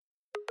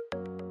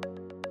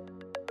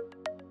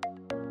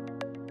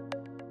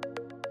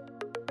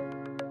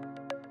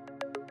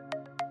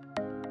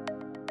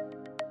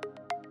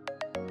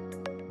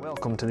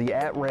welcome to the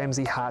At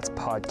Ramsey Heights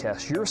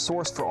podcast, your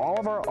source for all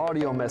of our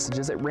audio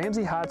messages at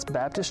Ramsey Heights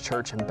Baptist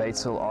Church in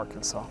Batesville,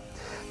 Arkansas.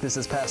 This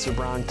is Pastor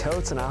Brian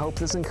Coates, and I hope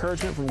this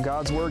encouragement from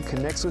God's Word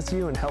connects with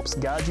you and helps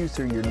guide you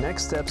through your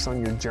next steps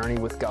on your journey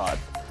with God.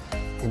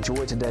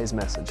 Enjoy today's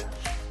message.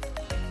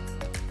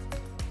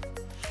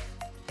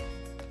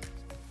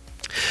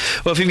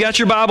 Well, if you've got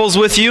your Bibles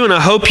with you, and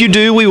I hope you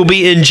do, we will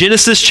be in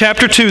Genesis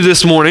chapter 2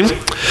 this morning.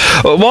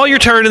 While you're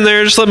turning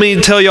there, just let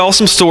me tell you all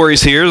some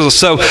stories here.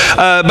 So,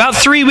 about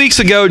 3 weeks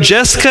ago,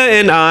 Jessica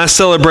and I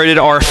celebrated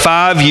our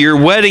 5-year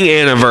wedding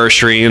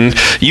anniversary. And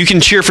you can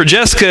cheer for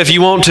Jessica if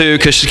you want to,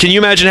 because can you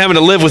imagine having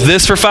to live with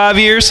this for 5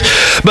 years?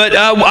 But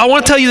I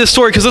want to tell you this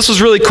story because this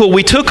was really cool.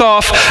 We took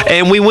off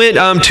and we went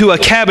to a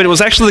cabin. It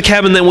was actually the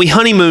cabin that we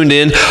honeymooned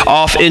in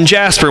off in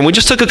Jasper. And we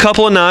just took a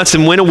couple of nights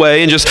and went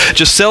away and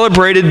just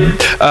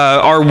celebrated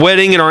our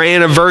wedding and our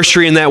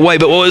anniversary in that way.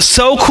 But what was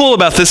so cool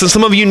about this, and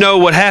some of you know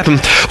what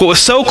happened, what was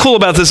so cool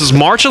about this is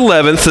March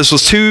 11th, this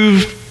was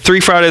 3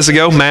 Fridays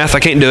ago, math, I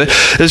can't do it.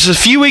 This was a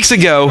few weeks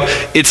ago,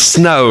 it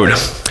snowed.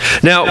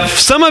 Now,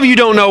 some of you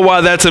don't know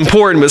why that's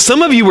important, but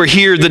some of you were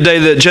here the day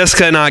that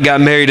Jessica and I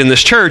got married in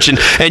this church, and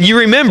you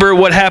remember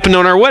what happened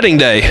on our wedding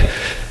day.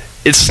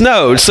 It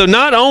snowed. So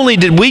not only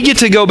did we get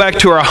to go back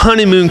to our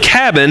honeymoon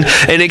cabin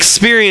and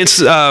experience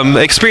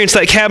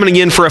that cabin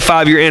again for a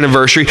 5-year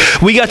anniversary,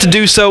 we got to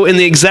do so in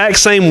the exact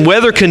same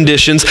weather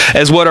conditions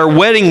as what our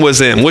wedding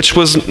was in, which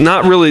was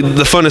not really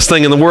the funnest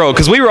thing in the world,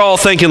 because we were all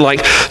thinking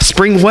like,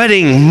 spring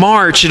wedding,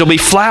 March, it'll be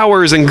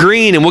flowers and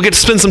green, and we'll get to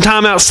spend some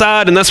time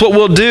outside, and that's what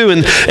we'll do.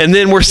 And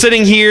then we're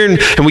sitting here,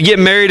 and we get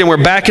married, and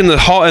we're back in the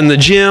hall, in the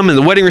gym, and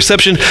the wedding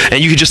reception,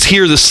 and you could just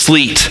hear the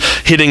sleet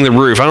hitting the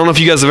roof. I don't know if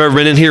you guys have ever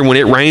been in here when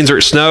it rains or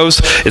it snows.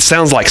 It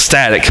sounds like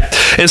static.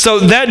 And so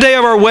that day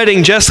of our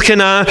wedding, Jessica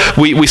and I,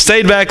 we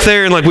stayed back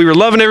there, and like we were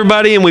loving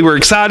everybody, and we were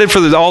excited for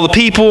all the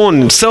people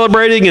and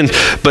celebrating.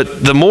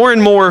 But the more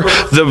and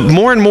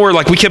more,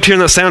 like we kept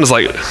hearing that sound, it's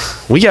like,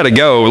 we got to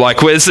go. Like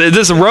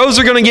the roads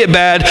are going to get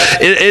bad.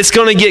 It's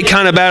going to get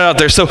kind of bad out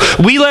there. So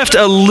we left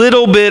a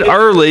little bit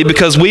early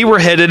because we were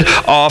headed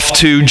off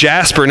to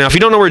Jasper. Now, if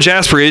you don't know where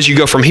Jasper is, you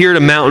go from here to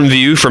Mountain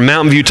View, from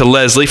Mountain View to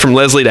Leslie, from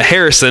Leslie to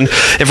Harrison,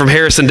 and from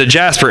Harrison to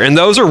Jasper. And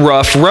those are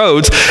rough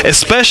roads,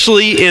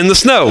 especially in the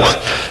snow.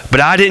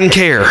 But I didn't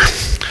care.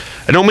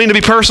 I don't mean to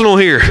be personal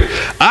here.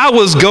 I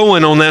was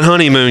going on that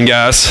honeymoon,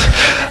 guys.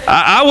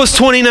 I was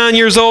 29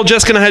 years old.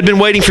 Jessica and I had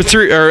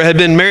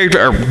been married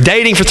or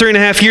dating for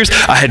 3.5 years.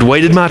 I had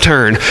waited my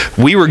turn.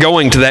 We were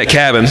going to that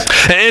cabin.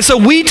 And so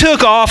we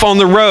took off on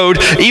the road,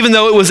 even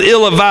though it was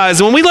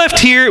ill-advised. When we left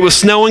here, it was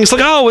snowing. It's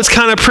like, oh, it's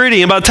kind of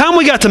pretty. And by the time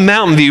we got to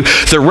Mountain View,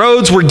 the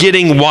roads were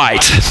getting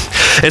white.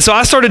 And so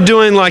I started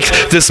doing like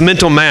this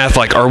mental math,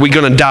 like, are we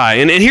going to die?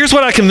 And here's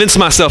what I convinced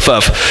myself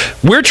of.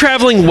 We're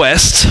traveling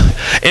west.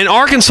 In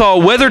Arkansas,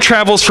 weather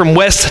travels from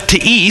west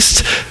to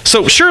east.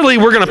 So surely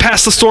we're going to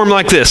pass the storm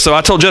like this. So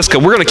I told Jessica,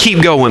 we're going to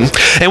keep going.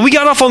 And we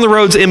got off on the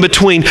roads in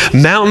between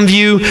Mountain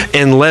View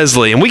and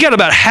Leslie. And we got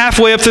about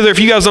halfway up through there. If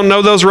you guys don't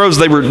know those roads,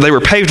 they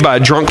were paved by a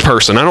drunk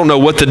person. I don't know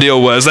what the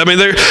deal was. I mean,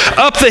 they're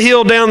up the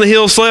hill, down the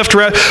hill, left,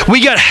 right.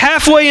 We got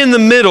halfway in the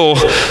middle,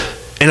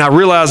 and I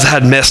realized I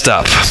had messed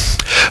up.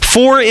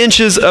 4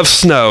 inches of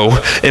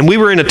snow, and we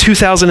were in a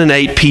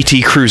 2008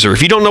 PT Cruiser.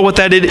 If you don't know what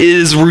that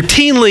is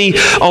routinely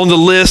on the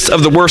list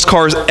of the worst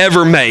cars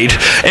ever made.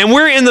 And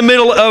we're in the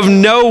middle of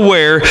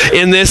nowhere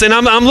in this, and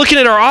I'm looking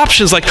at our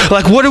options like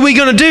what are we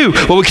going to do?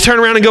 Well, we can turn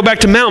around and go back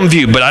to Mountain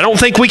View, but I don't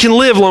think we can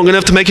live long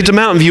enough to make it to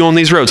Mountain View on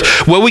these roads.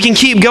 Well, we can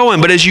keep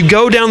going, but as you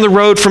go down the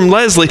road from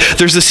Leslie,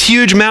 there's this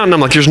huge mountain. I'm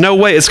like, there's no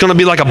way. It's going to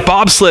be like a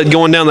bobsled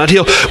going down that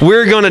hill.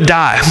 We're going to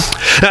die.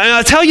 And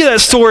I tell you that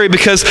story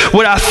because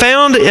what I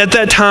found at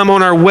that time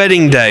on our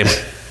wedding day,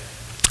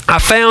 I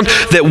found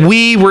that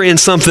we were in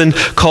something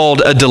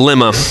called a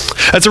dilemma.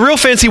 That's a real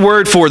fancy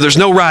word for there's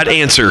no right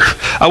answer.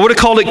 I would have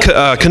called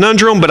it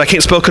conundrum, but I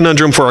can't spell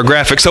conundrum for our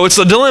graphics, so it's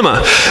a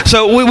dilemma.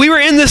 So we were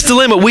in this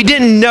dilemma. We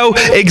didn't know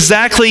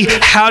exactly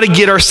how to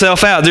get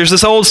ourselves out. There's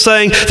this old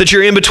saying that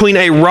you're in between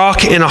a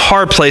rock and a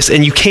hard place,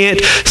 and you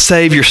can't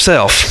save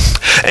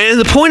yourself. And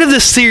the point of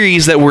this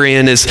series that we're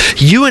in is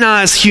you and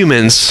I as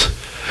humans,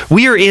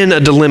 we are in a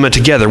dilemma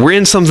together. We're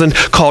in something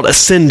called a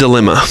sin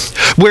dilemma,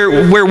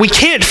 where we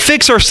can't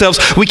fix ourselves,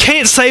 we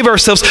can't save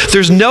ourselves.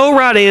 There's no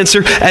right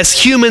answer. As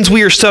humans,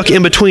 we are stuck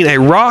in between a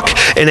rock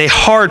and a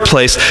hard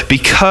place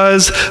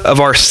because of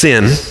our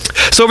sin.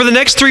 So over the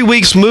next 3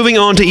 weeks, moving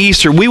on to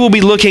Easter, we will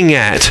be looking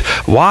at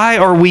why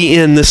are we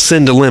in this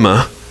sin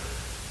dilemma,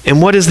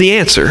 and what is the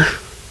answer?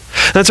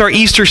 That's our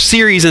Easter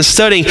series and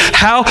studying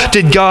how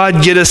did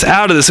God get us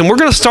out of this. And we're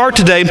going to start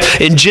today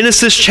in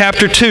Genesis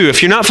chapter 2.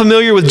 If you're not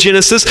familiar with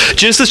Genesis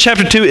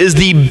chapter 2 is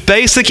the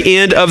basic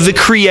end of the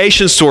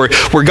creation story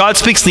where God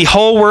speaks the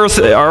whole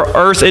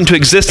earth into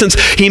existence.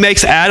 He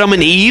makes Adam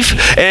and Eve.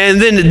 And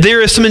then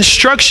there is some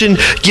instruction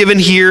given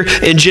here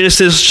in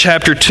Genesis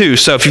chapter 2.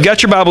 So if you've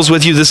got your Bibles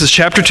with you, this is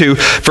chapter 2,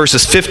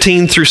 verses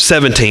 15 through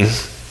 17.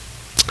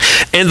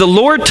 And the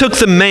Lord took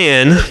the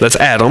man, that's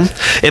Adam,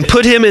 and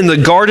put him in the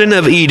Garden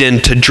of Eden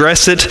to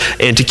dress it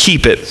and to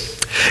keep it.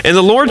 And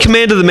the Lord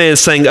commanded the man,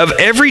 saying, of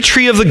every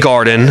tree of the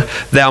garden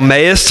thou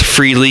mayest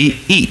freely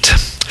eat.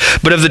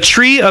 But of the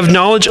tree of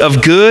knowledge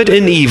of good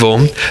and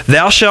evil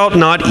thou shalt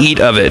not eat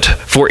of it.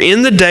 For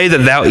in the day that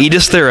thou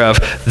eatest thereof,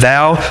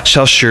 thou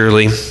shalt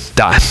surely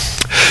die.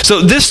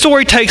 So this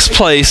story takes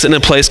place in a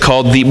place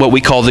called what we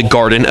call the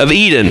Garden of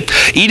Eden.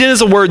 Eden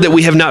is a word that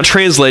we have not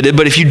translated,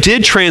 but if you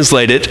did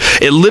translate it,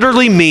 it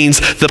literally means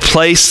the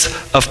place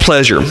of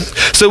pleasure.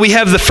 So we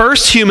have the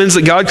first humans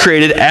that God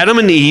created, Adam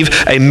and Eve,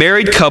 a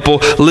married couple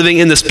living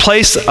in this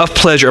place of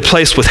pleasure, a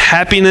place with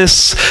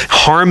happiness,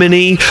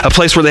 harmony, a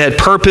place where they had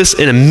purpose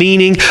and a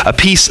meaning, a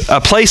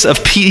place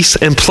of peace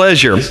and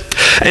pleasure.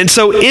 And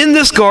so in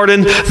this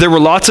garden, there were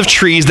lots of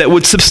trees that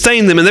would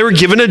sustain them, and they were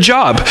given a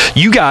job.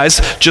 You guys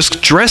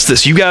just dress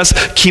this. You guys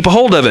keep a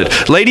hold of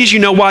it. Ladies, you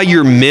know why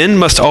your men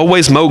must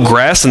always mow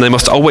grass and they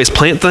must always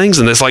plant things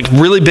and it's like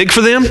really big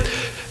for them?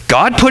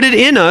 God put it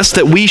in us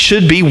that we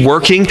should be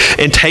working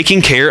and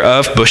taking care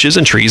of bushes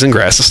and trees and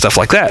grass and stuff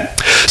like that.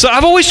 So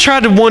I've always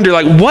tried to wonder,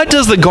 what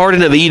does the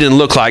Garden of Eden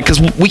look like?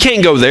 Because we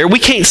can't go there. We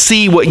can't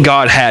see what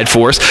God had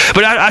for us.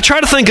 But I try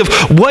to think of,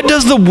 what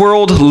does the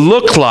world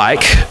look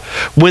like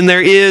when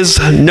there is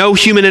no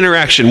human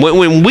interaction?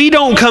 When we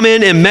don't come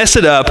in and mess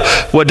it up,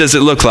 what does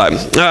it look like?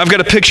 I've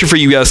got a picture for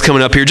you guys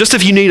coming up here, just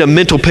if you need a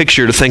mental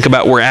picture to think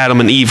about where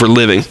Adam and Eve were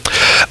living.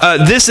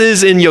 This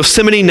is in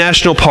Yosemite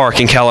National Park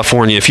in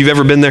California. If you've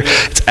ever been there,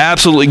 it's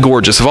absolutely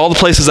gorgeous. Of all the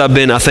places I've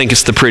been, I think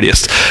it's the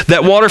prettiest.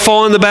 That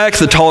waterfall in the back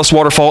is the tallest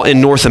waterfall in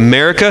North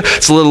America.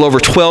 It's a little over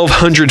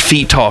 1,200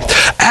 feet tall.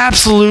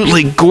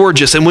 Absolutely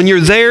gorgeous. And when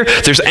you're there,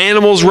 there's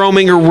animals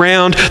roaming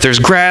around, there's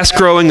grass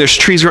growing, there's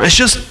trees growing. It's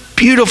just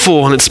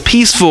beautiful and it's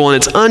peaceful and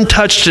it's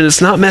untouched and it's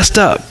not messed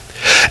up.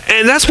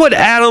 And that's what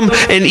Adam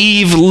and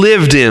Eve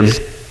lived in.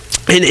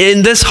 And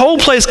in this whole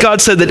place,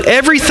 God said that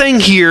everything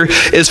here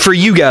is for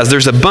you guys.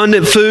 There's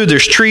abundant food,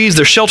 there's trees,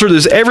 there's shelter,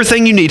 there's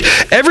everything you need.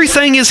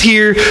 Everything is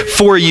here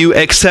for you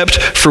except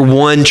for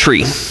one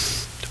tree.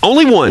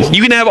 Only one.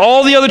 You can have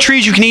all the other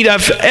trees, you can eat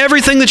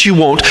everything that you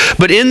want,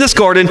 but in this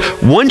garden,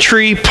 one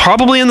tree,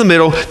 probably in the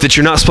middle, that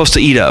you're not supposed to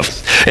eat of.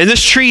 And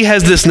this tree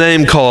has this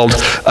name called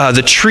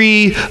the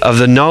tree of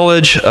the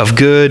knowledge of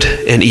good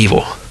and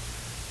evil.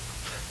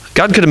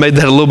 God could have made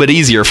that a little bit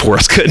easier for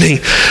us, couldn't he?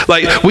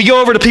 We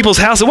go over to people's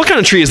houses. What kind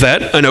of tree is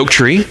that? An oak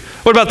tree.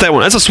 What about that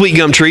one? That's a sweet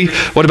gum tree.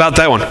 What about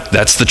that one?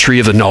 That's the tree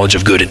of the knowledge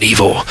of good and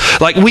evil.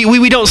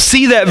 We don't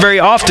see that very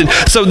often.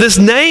 So this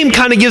name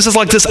kind of gives us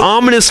this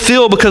ominous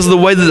feel because of the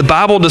way that the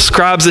Bible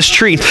describes this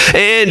tree.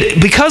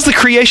 And because the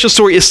creation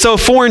story is so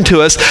foreign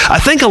to us, I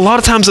think a lot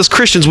of times as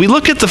Christians, we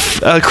look at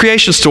the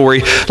creation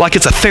story like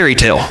it's a fairy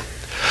tale.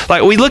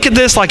 We look at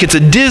this like it's a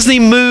Disney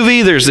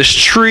movie. There's this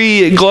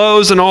tree, it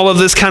glows and all of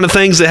this kind of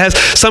things. It has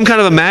some kind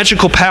of a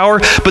magical power,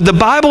 but the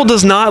Bible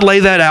does not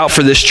lay that out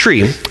for this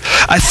tree.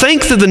 I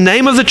think that the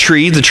name of the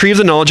tree of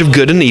the knowledge of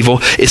good and evil,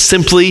 is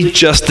simply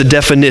just the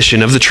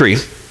definition of the tree.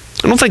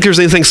 I don't think there's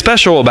anything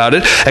special about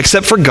it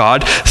except for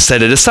God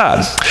set it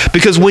aside.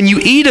 Because when you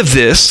eat of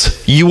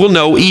this, you will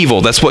know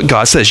evil. That's what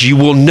God says. You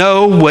will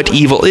know what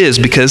evil is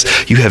because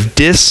you have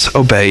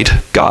disobeyed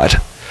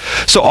God.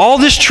 So all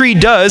this tree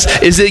does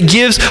is it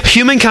gives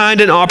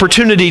humankind an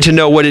opportunity to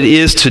know what it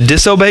is to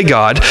disobey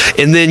God,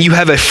 and then you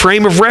have a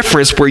frame of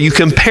reference where you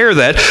compare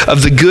that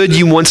of the good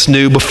you once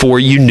knew before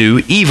you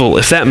knew evil,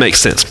 if that makes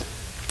sense.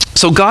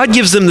 So God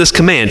gives them this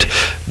command: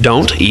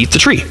 don't eat the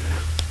tree.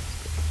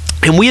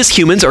 And we as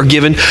humans are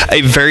given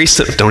a very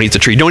simple, don't eat the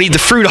tree, don't eat the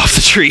fruit off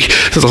the tree.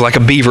 It's like a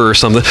beaver or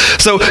something.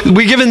 So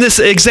we're given this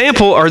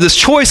example or this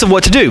choice of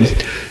what to do.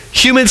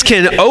 Humans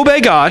can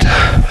obey God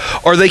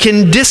or they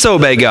can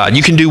disobey God.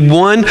 You can do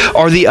one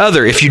or the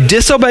other. If you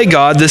disobey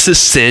God, this is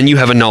sin. You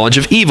have a knowledge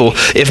of evil.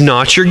 If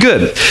not, you're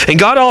good. And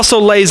God also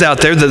lays out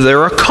there that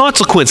there are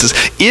consequences.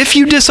 If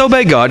you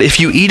disobey God, if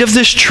you eat of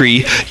this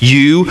tree,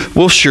 you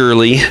will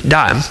surely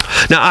die.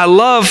 Now, I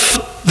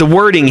love the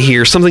wording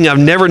here, something I've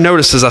never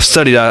noticed as I've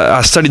studied.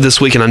 I studied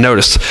this week and I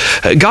noticed.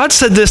 God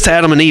said this to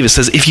Adam and Eve. It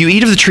says, if you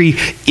eat of the tree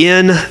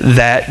in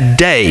that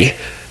day,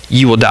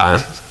 you will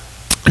die.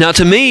 Now,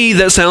 to me,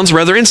 that sounds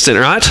rather instant,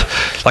 right?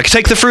 I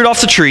take the fruit off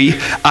the tree,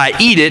 I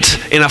eat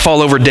it, and I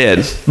fall over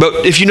dead.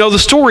 But if you know the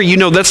story, you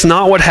know that's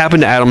not what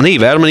happened to Adam and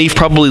Eve. Adam and Eve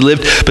probably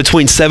lived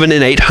between 700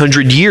 and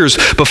 800 years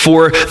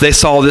before they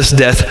saw this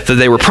death that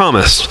they were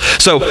promised.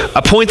 So I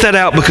point that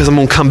out because I'm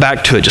going to come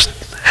back to it. Just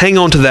hang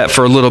on to that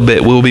for a little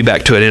bit. We'll be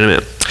back to it in a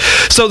minute.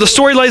 So the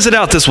story lays it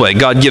out this way.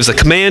 God gives a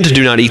command to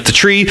do not eat the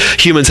tree.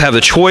 Humans have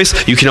the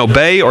choice. You can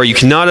obey or you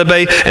cannot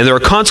obey, and there are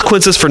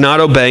consequences for not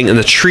obeying, and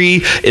the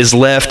tree is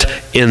left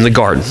in the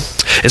garden.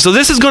 And so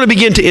this is going to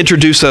begin to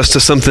introduce us to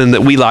something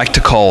that we like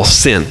to call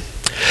sin.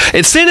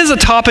 And sin is a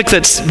topic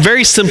that's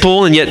very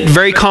simple and yet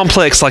very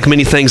complex, like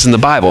many things in the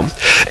Bible.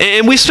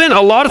 And we spent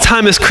a lot of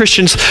time as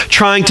Christians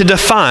trying to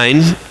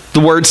define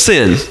the word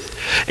sin.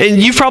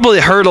 And you've probably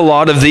heard a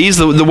lot of these.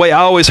 The way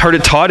I always heard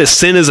it taught is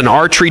sin is an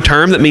archery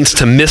term that means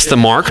to miss the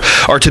mark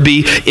or to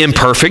be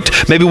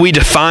imperfect. Maybe we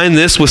define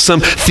this with some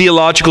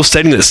theological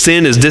statement that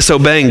sin is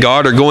disobeying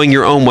God or going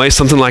your own way,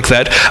 something like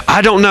that.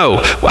 I don't know.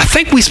 I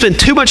think we spend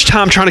too much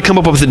time trying to come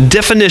up with a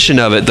definition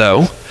of it,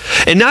 though,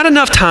 and not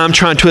enough time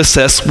trying to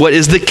assess what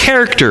is the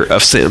character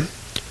of sin.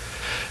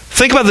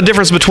 Think about the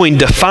difference between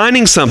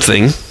defining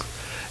something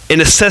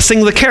and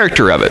assessing the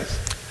character of it.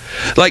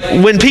 Like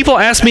when people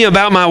ask me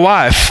about my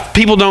wife,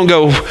 people don't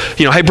go,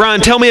 hey, Brian,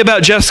 tell me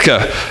about Jessica.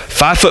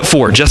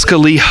 5'4", Jessica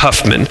Lee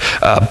Huffman,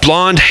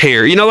 blonde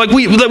hair.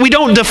 We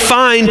don't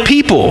define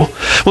people.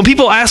 When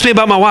people ask me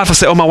about my wife, I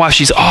say, oh, my wife,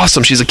 she's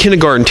awesome. She's a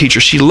kindergarten teacher.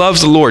 She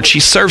loves the Lord. She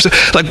serves.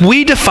 Like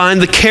we define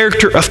the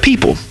character of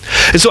people.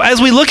 And so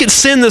as we look at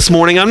sin this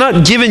morning, I'm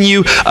not giving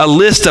you a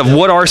list of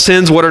what are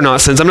sins, what are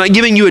not sins. I'm not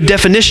giving you a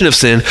definition of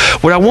sin.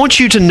 What I want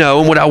you to know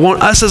and what I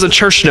want us as a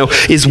church to know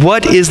is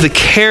what is the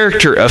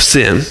character of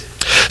sin.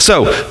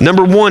 So,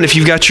 number one, if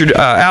you've got your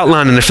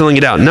outline and are filling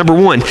it out, number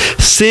one,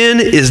 sin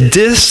is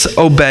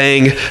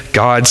disobeying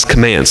God's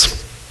commands.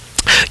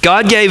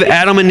 God gave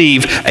Adam and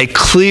Eve a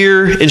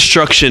clear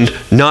instruction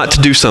not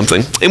to do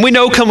something. And we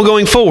know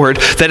going forward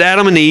that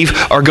Adam and Eve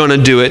are going to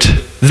do it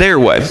their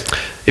way.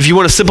 If you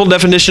want a simple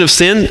definition of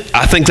sin,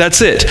 I think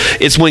that's it.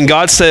 It's when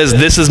God says,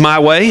 this is my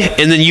way,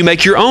 and then you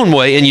make your own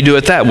way and you do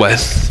it that way.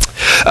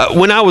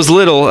 When I was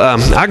little,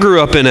 I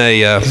grew up in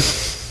a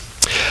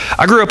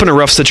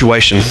rough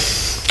situation.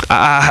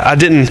 I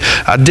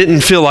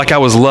didn't feel like I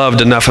was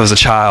loved enough as a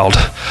child.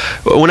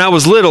 When I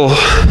was little,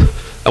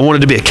 I wanted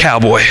to be a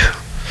cowboy.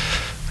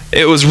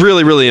 It was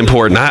really, really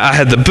important. I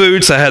had the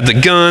boots, I had the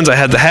guns, I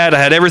had the hat, I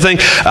had everything.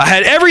 I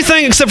had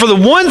everything except for the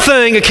one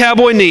thing a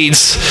cowboy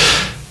needs.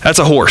 That's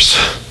a horse.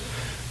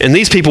 And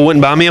these people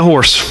wouldn't buy me a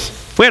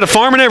horse. We had a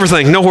farm and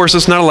everything. No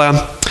horses, not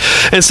allowed.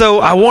 And so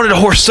I wanted a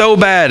horse so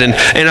bad. And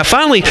I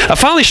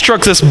finally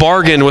struck this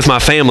bargain with my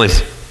family.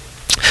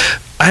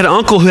 I had an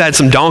uncle who had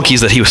some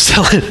donkeys that he was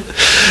selling.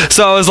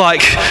 So I was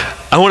like,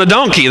 I want a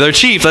donkey. They're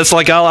cheap. That's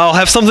like, I'll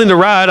have something to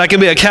ride. I can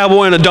be a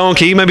cowboy and a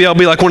donkey. Maybe I'll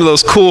be like one of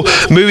those cool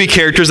movie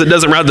characters that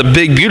doesn't ride the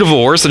big, beautiful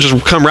horse that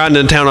just come riding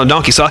into town on a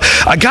donkey. So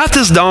I got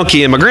this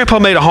donkey, and my grandpa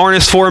made a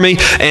harness for me,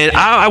 and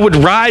I would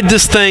ride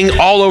this thing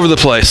all over the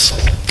place.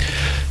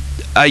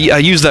 I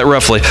use that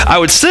roughly. I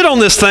would sit on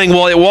this thing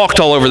while it walked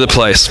all over the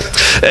place.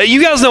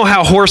 You guys know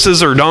how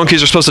horses or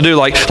donkeys are supposed to do,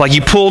 like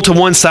you pull to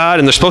one side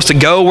and they're supposed to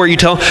go where you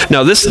tell them.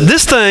 No,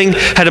 this thing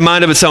had a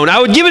mind of its own. I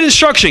would give it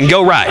instruction,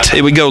 go right.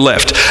 It would go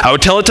left. I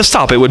would tell it to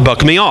stop. It would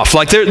buck me off.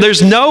 Like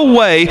there's no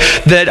way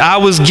that I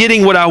was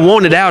getting what I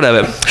wanted out of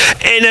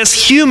it. And as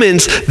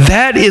humans,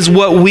 that is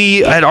what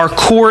we, at our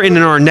core and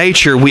in our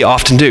nature, we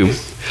often do.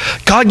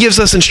 God gives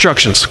us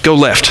instructions. Go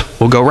left.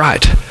 We'll go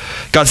right.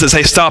 God says,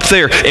 hey, stop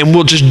there, and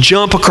we'll just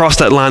jump across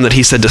that line that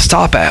he said to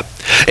stop at.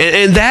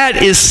 And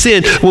that is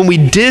sin, when we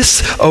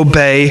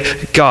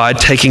disobey God,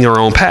 taking our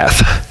own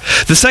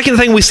path. The second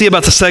thing we see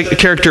about the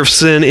character of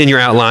sin in your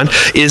outline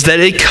is that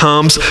it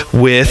comes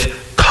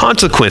with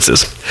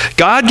consequences.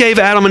 God gave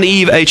Adam and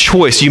Eve a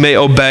choice. You may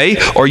obey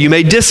or you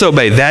may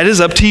disobey. That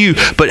is up to you.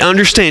 But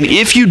understand,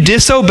 if you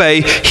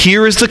disobey,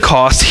 here is the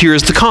cost, here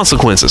is the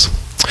consequences.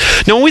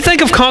 Now, when we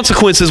think of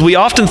consequences, we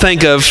often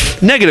think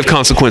of negative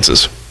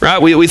consequences,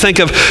 right? We think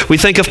of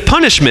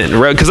punishment,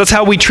 right? Because that's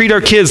how we treat our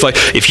kids. Like,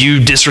 if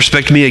you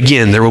disrespect me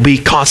again, there will be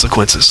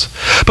consequences.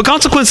 But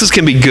consequences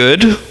can be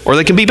good or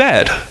they can be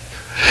bad.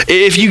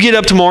 If you get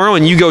up tomorrow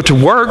and you go to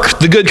work,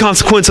 the good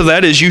consequence of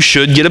that is you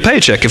should get a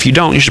paycheck. If you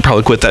don't, you should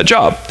probably quit that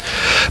job.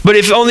 But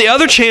if on the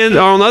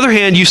other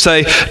hand you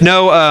say,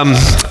 no,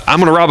 I'm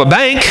going to rob a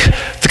bank,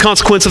 the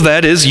consequence of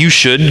that is you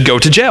should go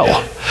to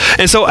jail.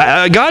 And so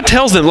God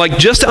tells them,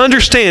 just to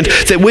understand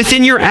that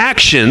within your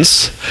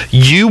actions,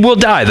 you will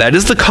die. That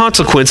is the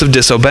consequence of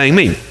disobeying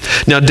me.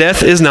 Now,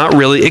 death is not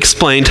really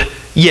explained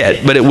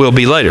yet, but it will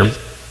be later.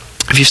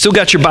 If you've still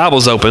got your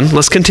Bibles open,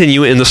 let's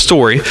continue in the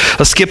story.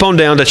 Let's skip on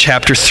down to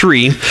chapter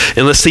 3,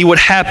 and let's see what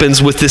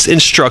happens with this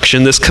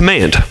instruction, this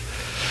command.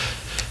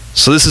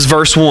 So this is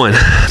verse 1.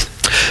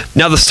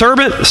 Now the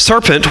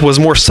serpent was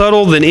more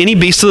subtle than any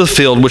beast of the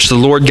field which the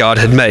Lord God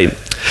had made.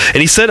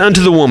 And he said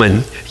unto the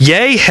woman,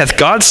 Yea, hath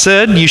God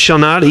said, You shall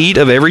not eat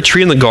of every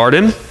tree in the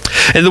garden?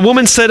 And the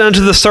woman said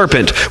unto the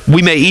serpent,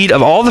 We may eat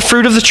of all the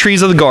fruit of the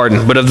trees of the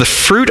garden, but of the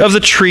fruit of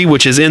the tree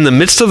which is in the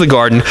midst of the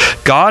garden,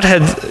 God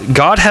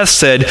hath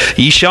said,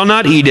 Ye shall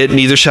not eat it,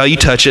 neither shall you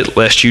touch it,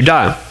 lest you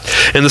die.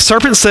 And the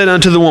serpent said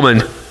unto the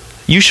woman,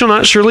 You shall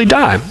not surely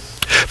die.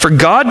 For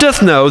God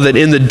doth know that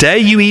in the day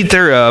you eat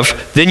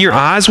thereof, then your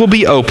eyes shall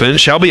be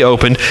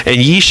opened, and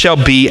ye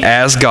shall be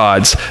as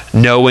gods,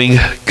 knowing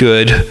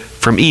good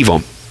from evil.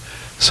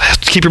 So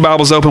keep your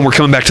Bibles open. We're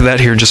coming back to that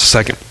here in just a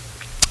second.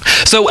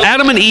 So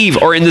Adam and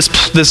Eve are in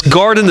this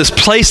garden, this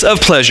place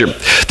of pleasure.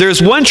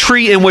 There's one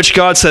tree in which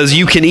God says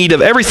you can eat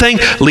of everything.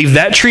 Leave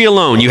that tree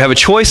alone. You have a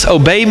choice,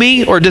 obey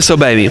me or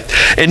disobey me.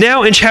 And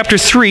now in chapter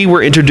 3,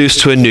 we're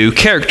introduced to a new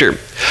character.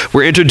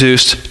 We're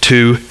introduced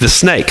to the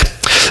snake.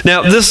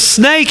 Now, the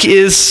snake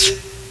is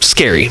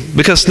scary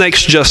because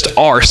snakes just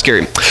are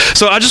scary.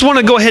 So I just want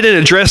to go ahead and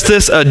address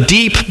this, a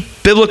deep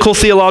biblical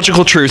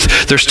theological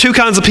truth. There's two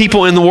kinds of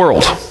people in the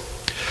world.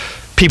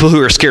 People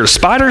who are scared of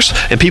spiders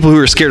and people who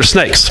are scared of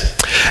snakes.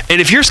 And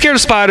if you're scared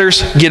of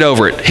spiders, get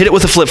over it. Hit it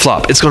with a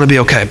flip-flop. It's going to be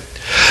okay.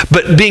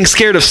 But being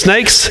scared of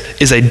snakes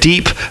is a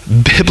deep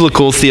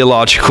biblical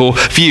theological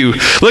view.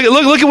 Look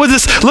at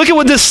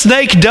what this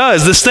snake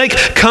does. The snake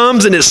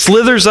comes and it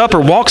slithers up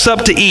or walks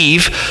up to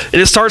Eve and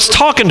it starts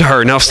talking to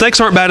her. Now, if snakes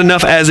aren't bad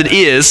enough as it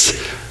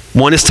is,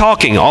 one is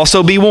talking.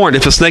 Also be warned,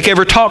 if a snake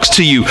ever talks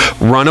to you,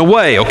 run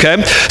away,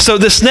 okay? So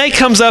the snake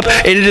comes up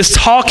and it is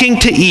talking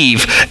to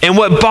Eve. And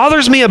what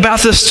bothers me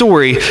about this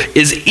story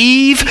is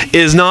Eve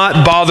is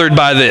not bothered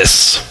by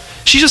this.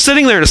 She's just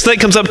sitting there and a snake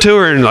comes up to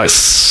her and like,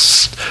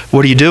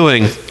 what are you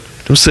doing?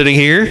 I'm sitting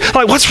here.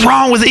 Like, what's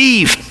wrong with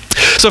Eve?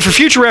 So for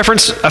future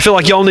reference, I feel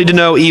like y'all need to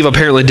know Eve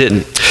apparently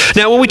didn't.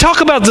 Now, when we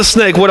talk about the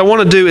snake, what I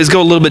want to do is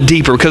go a little bit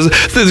deeper because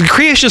the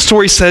creation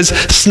story says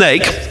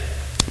snake.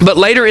 But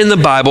later in the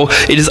Bible,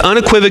 it is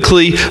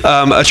unequivocally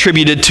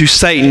attributed to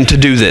Satan to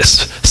do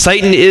this.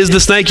 Satan is the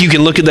snake. You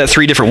can look at that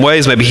three different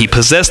ways. Maybe he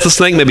possessed the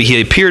snake. Maybe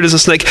he appeared as a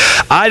snake.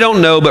 I don't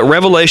know, but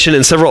Revelation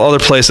and several other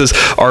places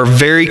are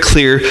very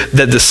clear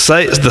that the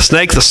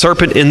snake, the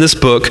serpent in this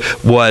book,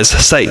 was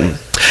Satan.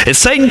 And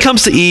Satan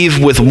comes to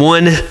Eve with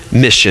one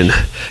mission: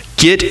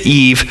 get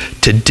Eve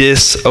to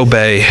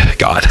disobey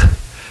God.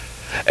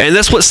 And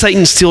that's what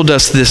Satan still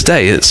does to this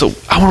day. And so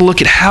I want to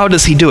look at how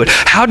does he do it?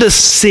 How does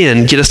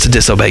sin get us to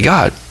disobey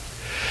God?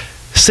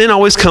 Sin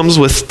always comes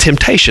with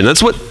temptation.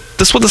 That's what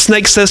the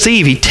snake says to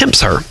Eve. He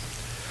tempts her.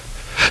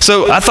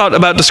 So I thought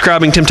about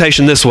describing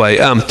temptation this way.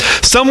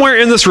 Somewhere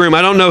in this room,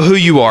 I don't know who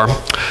you are,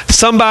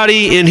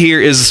 somebody in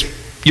here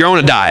you're on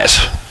a diet.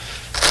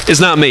 It's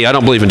not me. I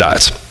don't believe in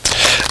diets.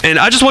 And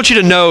I just want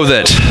you to know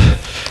that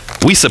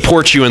we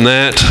support you in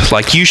that.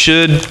 Like, you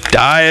should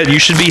diet. You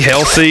should be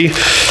healthy.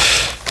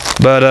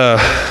 But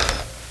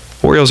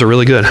Oreos are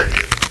really good.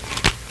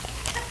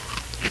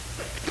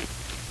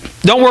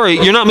 Don't worry,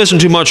 you're not missing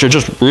too much. They're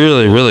just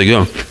really, really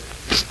good.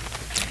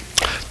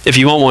 If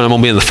you want one, I'm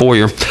going to be in the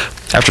foyer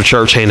after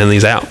church handing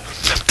these out.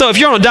 So if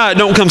you're on a diet,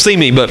 don't come see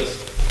me, but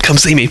come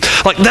see me.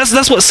 Like,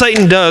 that's what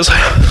Satan does.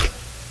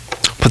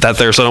 Put that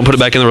there so I don't put it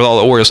back in there with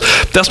all the Oreos.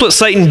 That's what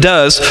Satan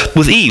does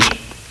with Eve.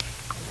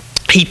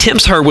 He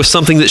tempts her with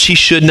something that she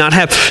should not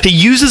have. He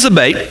uses a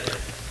bait.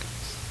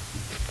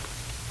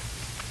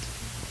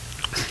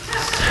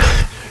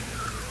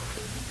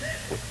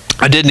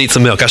 I did need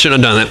some milk. I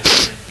shouldn't have done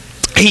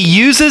that. He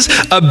uses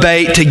a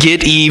bait to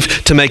get Eve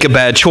to make a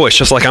bad choice,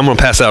 just like I'm going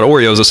to pass out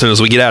Oreos as soon as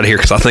we get out of here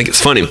because I think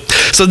it's funny.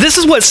 So this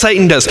is what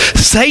Satan does.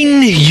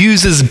 Satan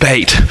uses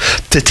bait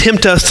to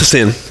tempt us to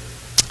sin.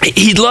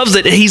 He loves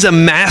it. He's a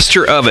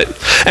master of it.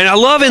 And I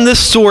love in this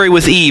story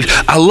with Eve,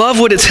 I love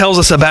what it tells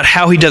us about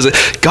how he does it.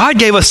 God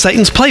gave us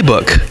Satan's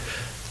playbook.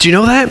 Do you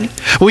know that?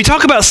 When we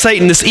talk about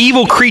Satan, this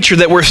evil creature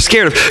that we're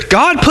scared of,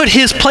 God put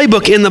his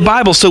playbook in the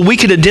Bible so we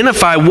could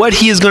identify what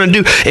he is going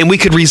to do and we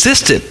could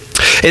resist it.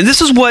 And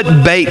this is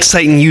what bait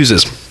Satan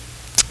uses.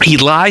 He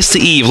lies to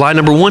Eve. Lie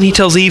number one he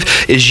tells Eve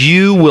is,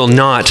 you will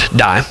not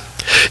die.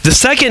 The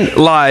second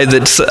lie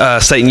that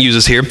Satan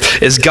uses here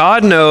is,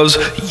 God knows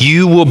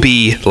you will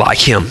be like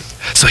him.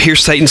 So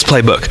here's Satan's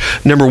playbook.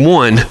 Number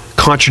one,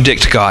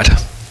 contradict God.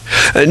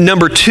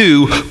 Number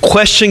two,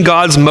 question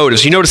God's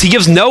motives. You notice he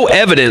gives no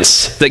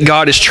evidence that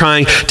God is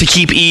trying to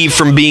keep Eve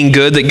from being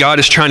good, that God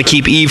is trying to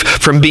keep Eve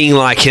from being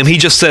like him. He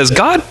just says,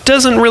 God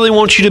doesn't really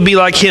want you to be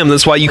like him.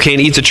 That's why you can't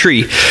eat the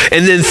tree.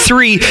 And then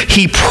three,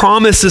 he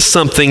promises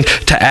something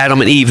to Adam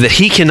and Eve that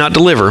he cannot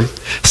deliver.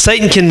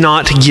 Satan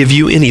cannot give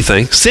you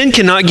anything. Sin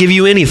cannot give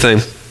you anything.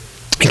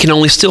 It can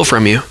only steal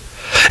from you.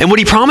 And what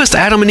he promised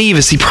Adam and Eve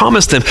is he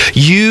promised them,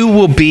 you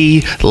will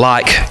be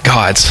like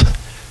gods.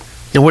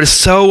 And what is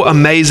so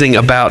amazing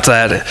about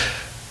that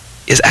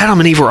is Adam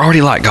and Eve were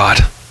already like God.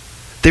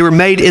 They were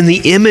made in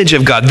the image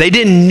of God. They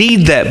didn't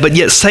need that, but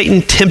yet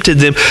Satan tempted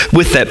them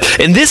with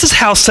that. And this is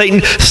how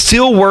Satan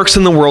still works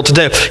in the world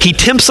today. He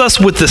tempts us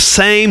with the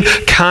same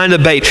kind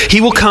of bait. He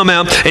will come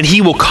out and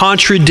he will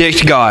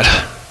contradict God.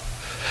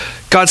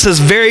 God says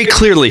very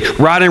clearly,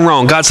 right and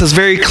wrong. God says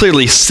very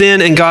clearly,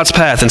 sin and God's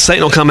path. And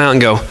Satan will come out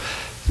and go,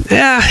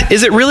 yeah,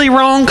 is it really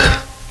wrong?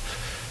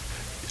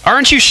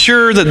 Aren't you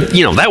sure that,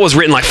 that was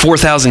written like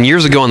 4,000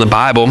 years ago in the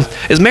Bible?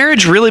 Is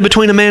marriage really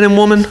between a man and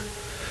woman?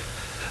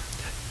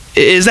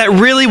 Is that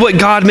really what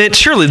God meant?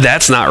 Surely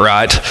that's not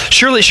right.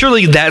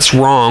 Surely that's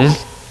wrong.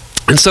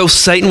 And so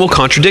Satan will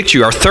contradict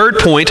you. Our third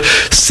point,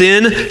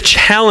 sin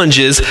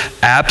challenges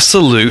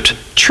absolute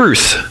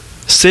truth.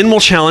 Sin will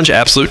challenge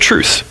absolute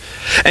truth.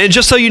 And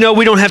just so you know,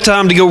 we don't have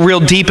time to go real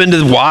deep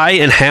into why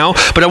and how,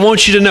 but I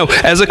want you to know,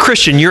 as a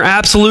Christian, your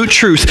absolute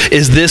truth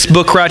is this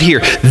book right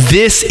here.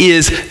 This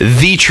is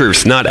the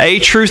truth, not a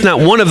truth, not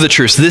one of the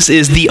truths. This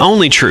is the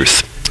only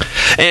truth.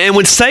 And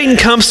when Satan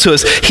comes to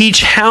us, he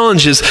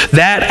challenges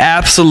that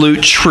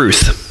absolute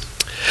truth.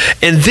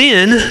 And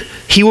then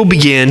he will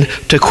begin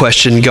to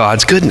question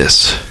God's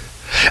goodness.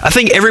 I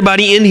think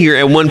everybody in here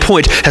at one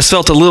point has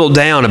felt a little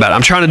down about it.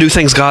 I'm trying to do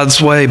things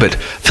God's way, but I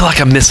feel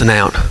like I'm missing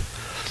out.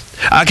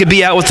 I could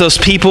be out with those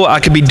people.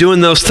 I could be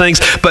doing those things,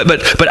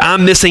 but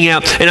I'm missing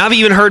out. And I've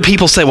even heard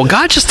people say, well,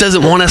 God just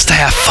doesn't want us to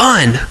have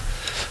fun.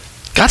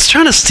 God's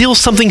trying to steal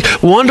something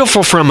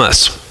wonderful from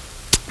us.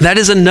 That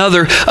is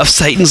another of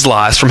Satan's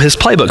lies from his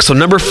playbook. So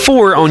number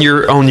 4 on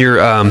your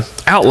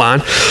outline,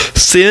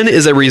 sin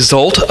is a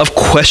result of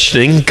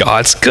questioning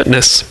God's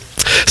goodness.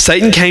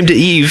 Satan came to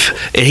Eve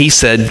and he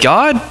said,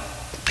 God,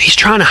 he's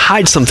trying to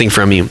hide something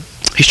from you.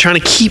 He's trying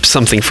to keep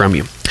something from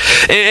you.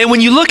 And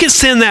when you look at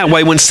sin that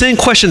way, when sin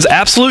questions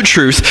absolute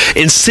truth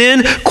and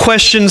sin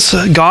questions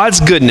God's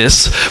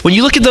goodness, when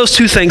you look at those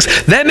two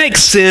things, that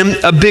makes sin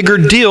a bigger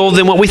deal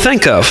than what we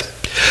think of.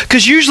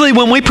 Because usually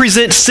when we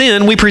present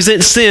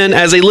sin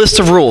as a list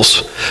of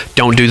rules.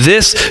 Don't do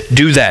this,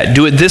 do that.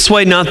 Do it this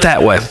way, not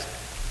that way.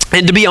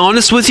 And to be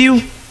honest with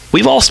you,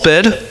 we've all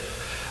sped.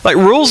 Like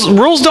rules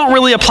don't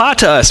really apply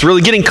to us.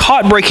 Really getting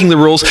caught breaking the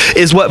rules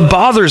is what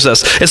bothers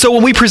us. And so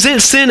when we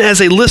present sin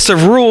as a list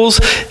of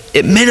rules,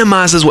 it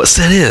minimizes what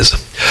sin is.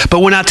 But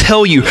when I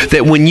tell you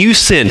that when you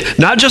sin,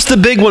 not just the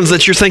big ones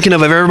that you're thinking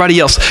of everybody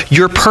else,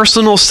 your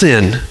personal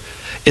sin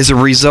is a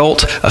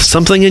result of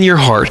something in your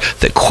heart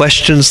that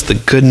questions the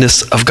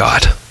goodness of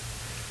God.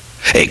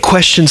 It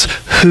questions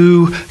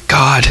who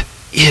God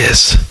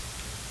is.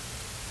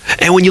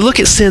 And when you look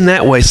at sin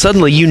that way,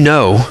 suddenly you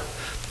know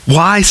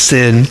why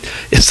sin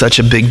is such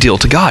a big deal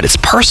to God. It's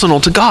personal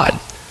to God.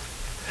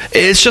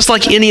 It's just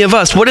like any of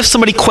us. What if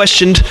somebody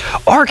questioned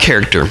our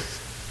character?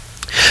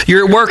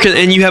 You're at work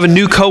and you have a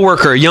new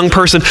coworker, a young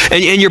person,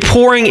 and you're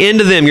pouring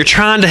into them. You're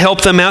trying to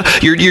help them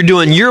out. You're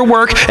doing your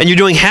work and you're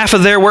doing half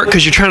of their work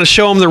because you're trying to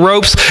show them the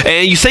ropes.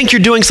 And you think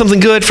you're doing something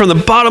good. From the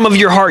bottom of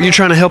your heart, you're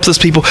trying to help those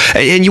people.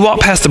 And you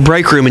walk past the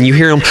break room and you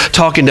hear them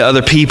talking to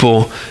other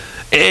people.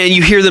 And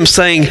you hear them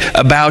saying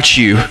about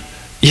you,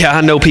 yeah,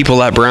 I know people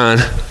like Brian.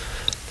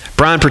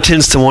 Brian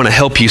pretends to want to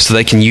help you so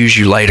they can use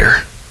you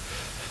later.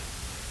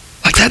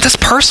 Like that's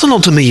personal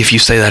to me if you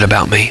say that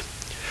about me.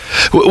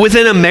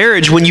 Within a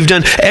marriage, when you've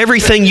done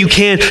everything you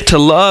can to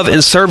love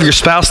and serve your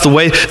spouse the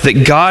way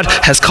that God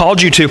has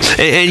called you to,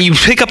 and you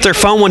pick up their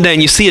phone one day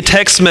and you see a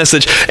text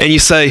message and you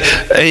say,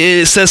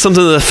 it says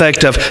something to the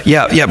effect of,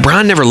 yeah,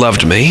 Brian never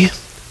loved me.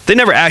 They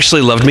never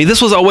actually loved me.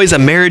 This was always a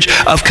marriage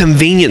of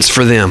convenience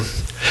for them.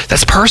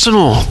 That's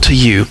personal to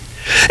you.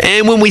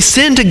 And when we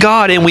sin to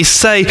God and we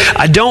say,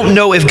 I don't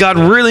know if God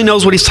really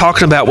knows what he's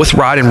talking about with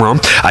right and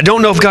wrong. I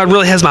don't know if God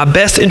really has my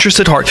best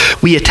interest at heart.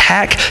 We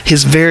attack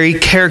his very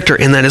character,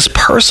 and that is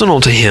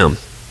personal to him.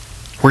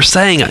 We're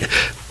saying,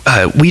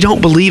 we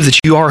don't believe that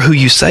you are who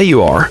you say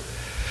you are.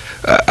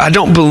 I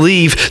don't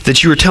believe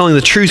that you are telling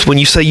the truth when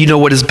you say you know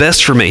what is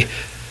best for me.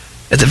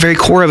 At the very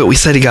core of it, we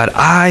say to God,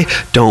 I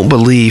don't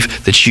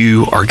believe that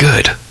you are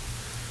good.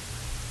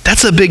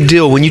 That's a big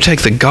deal when you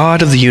take the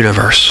God of the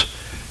universe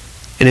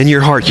and in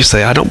your heart you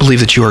say, I don't believe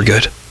that you are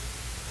good.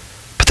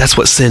 But that's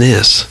what sin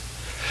is.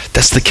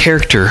 That's the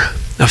character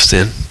of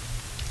sin.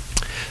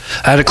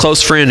 I had a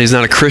close friend who's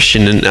not a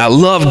Christian, and I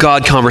love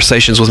God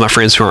conversations with my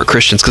friends who aren't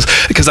Christians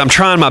because I'm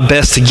trying my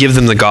best to give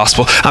them the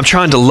gospel. I'm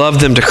trying to love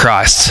them to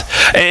Christ.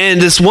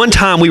 And this one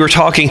time we were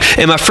talking,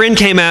 and my friend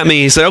came at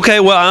me. He said, okay,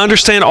 well, I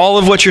understand all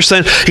of what you're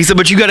saying. He said,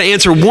 but you got to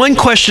answer one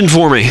question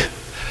for me.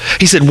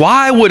 He said,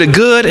 why would a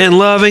good and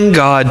loving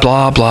God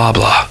blah, blah,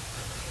 blah?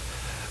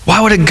 Why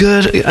would a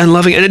good and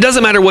loving, and it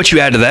doesn't matter what you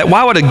add to that,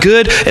 why would a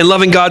good and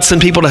loving God send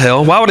people to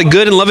hell? Why would a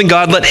good and loving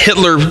God let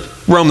Hitler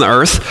roam the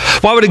earth?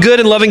 Why would a good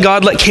and loving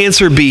God let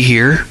cancer be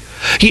here?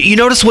 You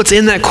notice what's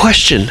in that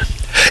question.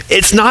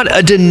 It's not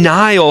a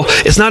denial.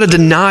 It's not a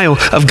denial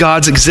of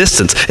God's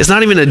existence. It's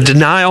not even a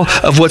denial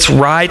of what's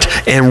right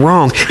and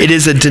wrong. It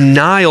is a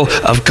denial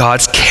of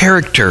God's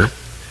character.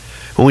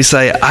 When we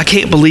say, I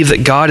can't believe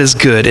that God is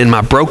good in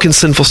my broken,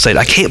 sinful state.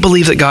 I can't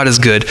believe that God is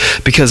good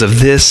because of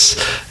this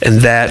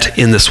and that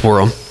in this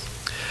world.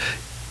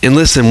 And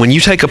listen, when you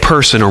take a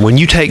person or when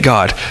you take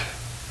God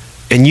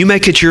and you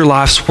make it your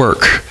life's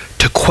work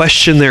to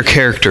question their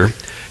character,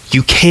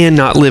 you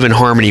cannot live in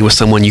harmony with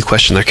someone you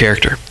question their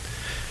character.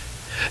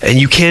 And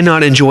you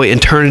cannot enjoy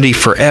eternity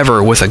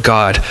forever with a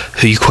God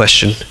who you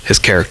question his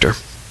character.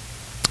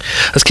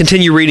 Let's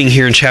continue reading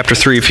here in chapter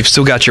 3 if you've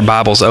still got your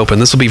Bibles open.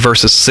 This will be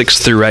verses 6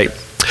 through 8.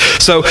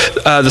 So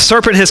the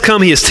serpent has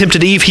come, he has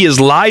tempted Eve, he has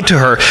lied to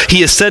her.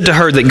 He has said to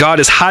her that God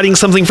is hiding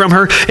something from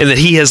her and that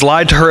he has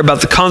lied to her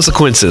about the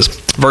consequences.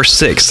 Verse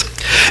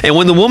 6. And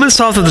when the woman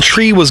saw that the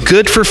tree was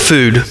good for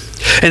food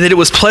and that it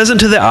was pleasant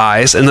to the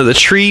eyes and that the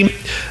tree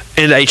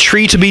and a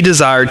tree to be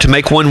desired to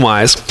make one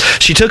wise,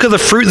 she took of the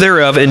fruit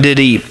thereof and did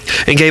eat,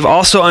 and gave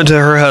also unto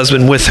her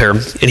husband with her,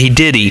 and he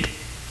did eat.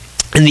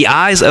 And the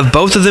eyes of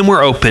both of them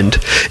were opened,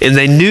 and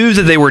they knew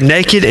that they were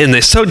naked, and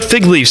they sewed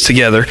fig leaves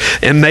together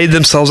and made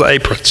themselves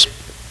aprons.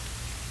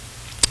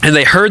 And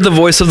they heard the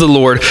voice of the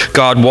Lord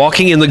God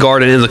walking in the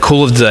garden in the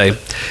cool of the day.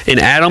 And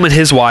Adam and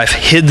his wife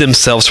hid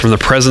themselves from the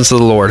presence of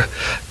the Lord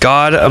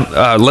God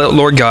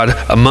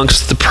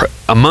amongst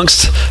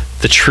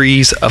the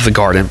trees of the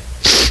garden.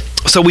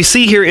 So we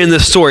see here in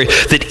this story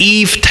that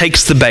Eve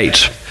takes the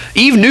bait.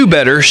 Eve knew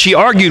better. She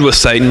argued with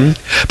Satan,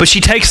 but she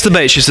takes the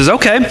bait. She says,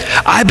 okay,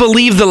 I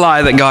believe the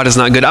lie that God is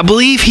not good. I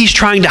believe he's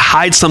trying to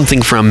hide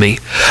something from me.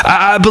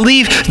 I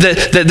believe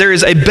that there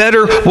is a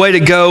better way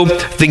to go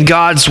than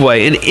God's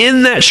way. And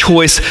in that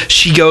choice,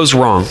 she goes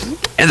wrong.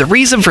 And the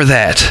reason for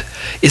that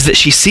is that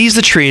she sees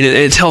the tree, and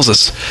it tells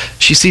us,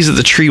 she sees that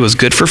the tree was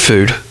good for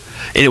food,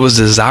 and it was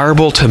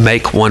desirable to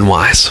make one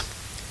wise.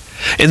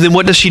 And then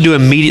what does she do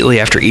immediately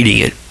after eating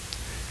it?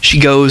 She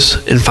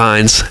goes and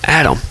finds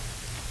Adam.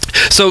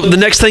 So the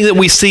next thing that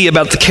we see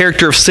about the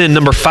character of sin,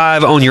 number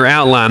 5 on your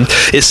outline,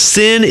 is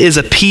sin is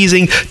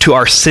appeasing to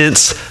our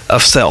sense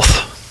of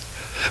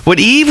self. What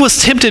Eve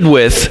was tempted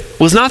with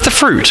was not the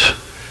fruit.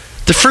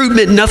 The fruit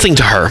meant nothing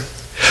to her.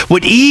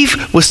 What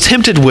Eve was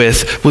tempted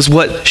with was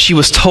what she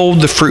was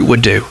told the fruit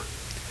would do.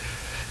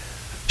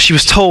 She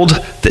was told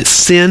that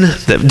sin,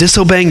 that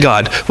disobeying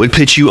God, would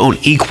put you on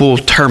equal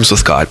terms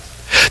with God.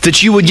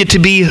 That you would get to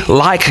be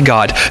like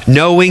God,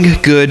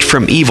 knowing good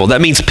from evil.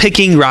 That means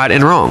picking right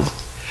and wrong.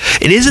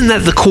 And isn't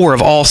that the core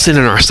of all sin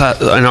in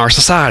our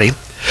society?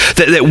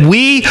 That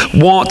we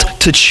want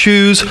to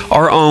choose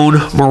our own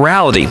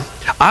morality.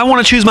 I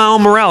want to choose my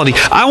own morality.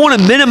 I want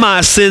to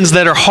minimize sins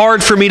that are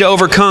hard for me to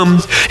overcome,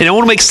 and I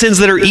want to make sins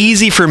that are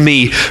easy for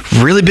me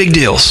really big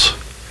deals.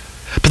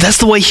 But that's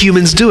the way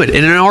humans do it.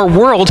 And in our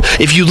world,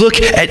 if you look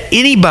at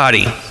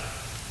anybody,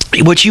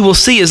 what you will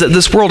see is that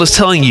this world is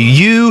telling you,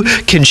 you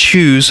can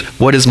choose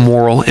what is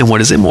moral and what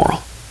is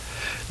immoral.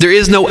 There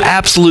is no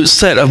absolute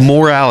set of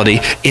morality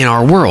in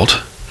our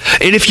world.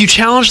 And if you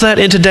challenge that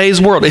in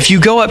today's world, if you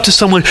go up to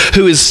someone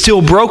who is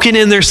still broken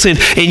in their sin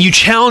and you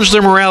challenge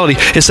their morality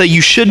and say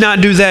you should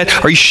not do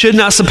that, or you should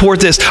not support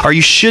this, or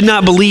you should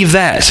not believe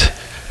that,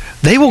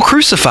 they will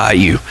crucify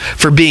you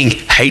for being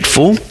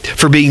hateful,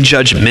 for being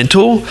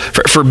judgmental,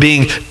 for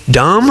being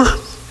dumb.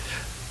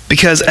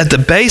 Because at the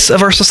base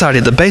of our society,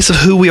 at the base of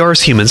who we are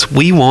as humans,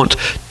 we want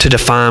to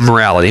define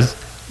morality.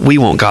 We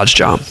want God's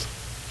job.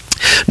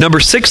 Number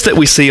 6 that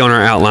we see on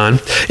our outline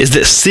is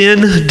that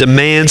sin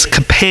demands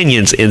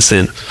companions in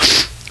sin.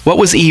 What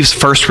was Eve's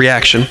first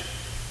reaction?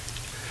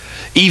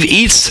 Eve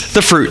eats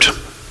the fruit.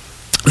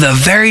 The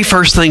very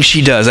first thing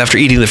she does after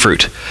eating the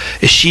fruit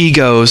is she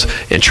goes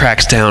and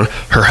tracks down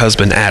her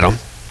husband Adam.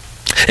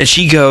 And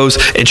she goes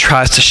and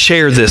tries to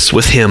share this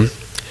with him.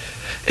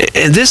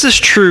 And this is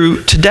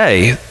true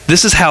today.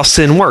 This is how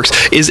sin works,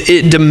 is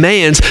it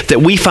demands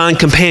that we find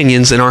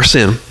companions in our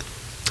sin.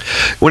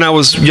 When I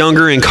was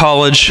younger in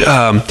college,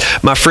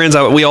 my friends,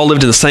 we all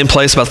lived in the same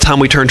place about the time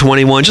we turned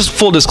 21. Just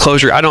full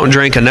disclosure, I don't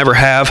drink. I never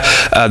have.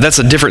 That's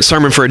a different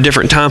sermon for a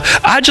different time.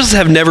 I just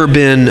have never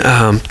been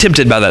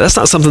tempted by that. That's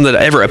not something that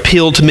ever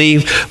appealed to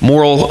me,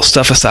 moral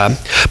stuff aside.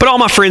 But all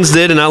my friends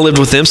did, and I lived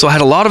with them, so I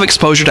had a lot of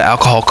exposure to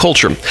alcohol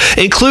culture,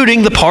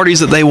 including the parties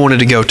that they wanted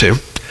to go to.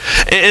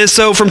 And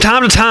so from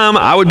time to time,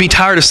 I would be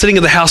tired of sitting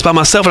at the house by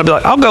myself, and I'd be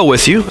like, I'll go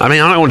with you. I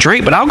mean, I don't want to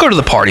drink, but I'll go to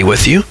the party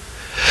with you.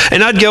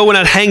 And I'd go and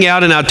I'd hang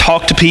out and I'd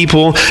talk to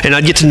people and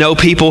I'd get to know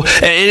people.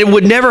 And it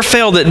would never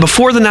fail that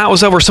before the night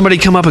was over, somebody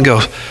would come up and go,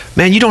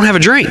 man, you don't have a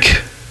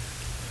drink.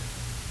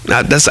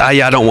 I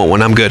don't want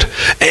one. I'm good.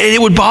 And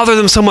it would bother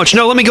them so much.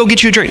 No, let me go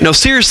get you a drink. No,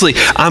 seriously,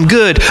 I'm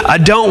good. I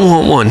don't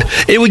want one.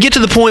 It would get to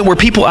the point where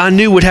people I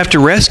knew would have to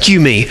rescue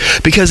me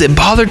because it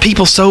bothered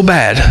people so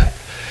bad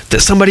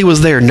that somebody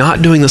was there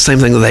not doing the same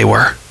thing that they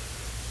were.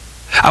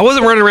 I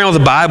wasn't running around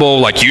with a Bible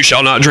like, you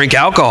shall not drink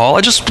alcohol.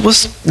 I just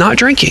was not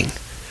drinking.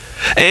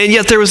 And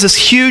yet there was this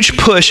huge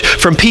push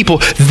from people.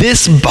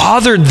 This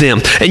bothered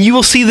them. And you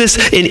will see this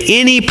in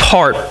any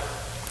part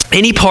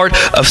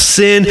of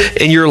sin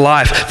in your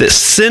life, that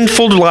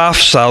sinful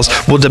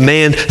lifestyles will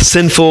demand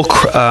sinful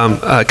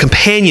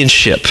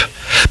companionship.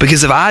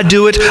 Because if I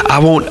do it, I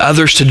want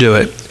others to do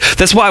it.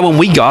 That's why when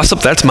we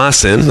gossip, that's my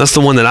sin. That's the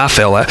one that I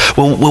fail at.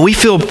 When we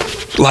feel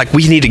like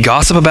we need to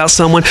gossip about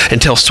someone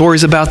and tell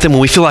stories about them,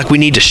 when we feel like we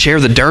need to share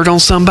the dirt on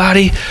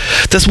somebody,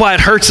 that's why it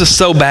hurts us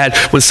so bad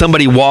when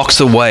somebody walks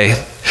away.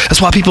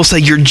 That's why people say,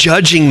 you're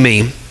judging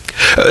me.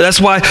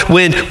 That's why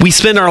when we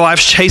spend our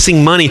lives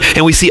chasing money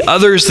and we see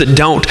others that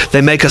don't,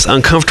 they make us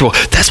uncomfortable.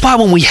 That's why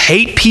when we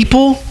hate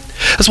people,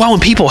 that's why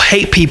when people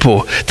hate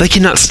people, they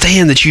cannot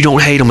stand that you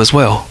don't hate them as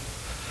well.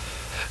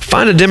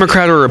 Find a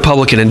Democrat or a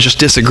Republican and just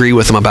disagree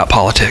with them about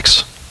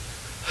politics.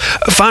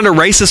 Find a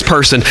racist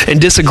person and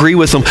disagree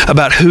with them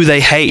about who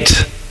they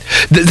hate.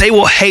 They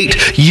will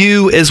hate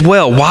you as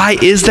well. Why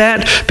is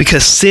that?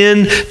 Because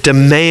sin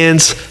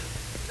demands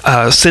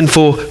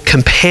sinful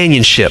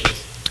companionship.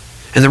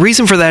 And the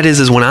reason for that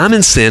is when I'm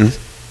in sin,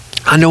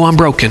 I know I'm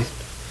broken.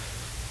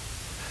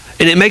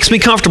 And it makes me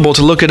comfortable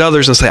to look at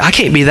others and say, I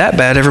can't be that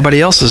bad.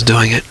 Everybody else is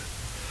doing it.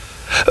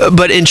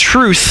 But in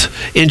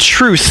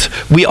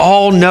truth, we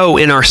all know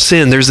in our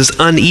sin, there's this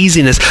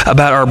uneasiness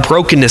about our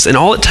brokenness. And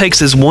all it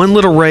takes is one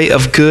little ray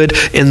of good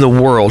in the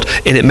world,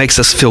 and it makes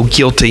us feel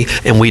guilty,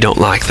 and we don't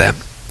like that.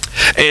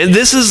 And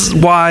this is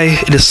why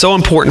it is so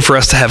important for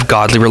us to have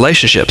godly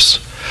relationships.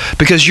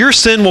 Because your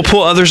sin will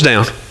pull others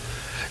down.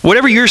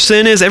 Whatever your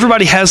sin is,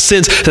 everybody has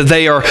sins that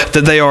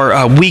they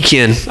are weak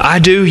in. I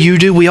do, you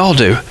do, we all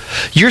do.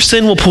 Your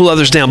sin will pull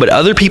others down, but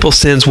other people's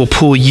sins will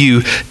pull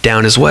you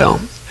down as well.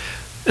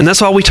 And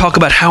that's why we talk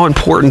about how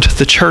important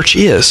the church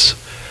is,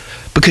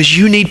 because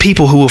you need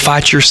people who will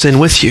fight your sin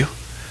with you.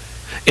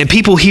 And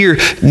people here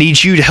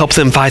need you to help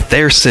them fight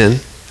their sin.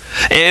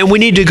 And we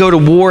need to go to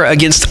war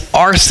against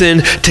our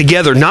sin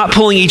together, not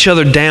pulling each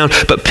other down,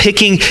 but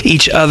picking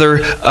each other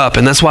up.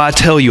 And that's why I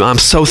tell you, I'm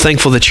so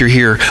thankful that you're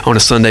here on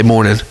a Sunday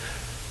morning.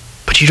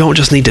 But you don't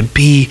just need to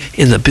be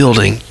in the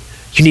building.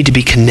 You need to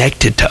be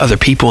connected to other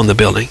people in the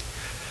building,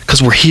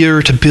 because we're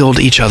here to build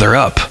each other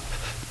up.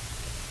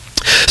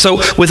 So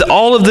with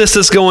all of this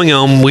that's going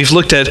on, we've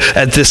looked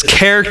at this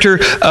character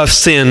of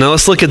sin. Now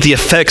let's look at the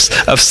effects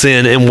of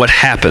sin and what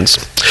happens.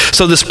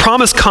 So this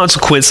promised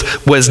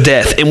consequence was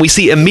death. And we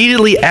see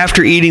immediately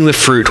after eating the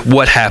fruit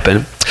what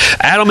happened.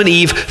 Adam and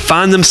Eve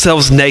find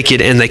themselves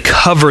naked and they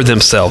cover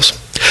themselves.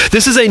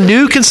 This is a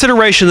new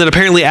consideration that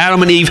apparently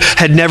Adam and Eve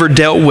had never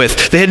dealt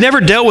with. They had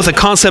never dealt with the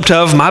concept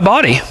of my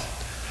body.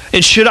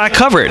 And should I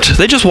cover it?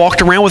 They just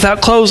walked around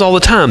without clothes all the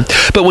time.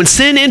 But when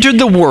sin entered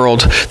the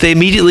world, they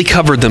immediately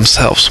covered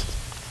themselves.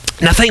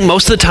 And I think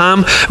most of the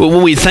time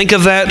when we think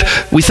of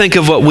that, we think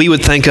of what we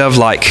would think of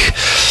like,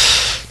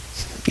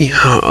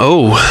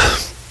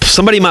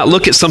 somebody might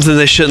look at something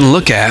they shouldn't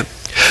look at.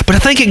 But I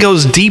think it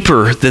goes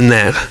deeper than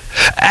that.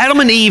 Adam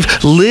and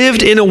Eve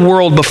lived in a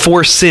world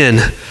before sin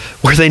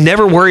where they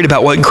never worried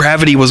about what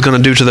gravity was going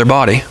to do to their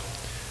body.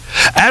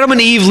 Adam and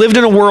Eve lived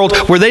in a world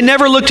where they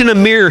never looked in a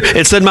mirror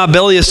and said, my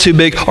belly is too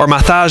big or my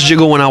thighs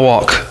jiggle when I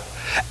walk.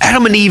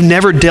 Adam and Eve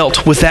never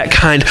dealt with that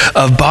kind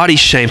of body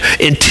shame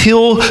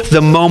until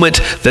the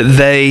moment that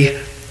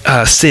they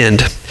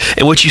sinned.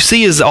 And what you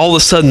see is all of a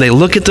sudden they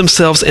look at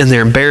themselves and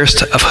they're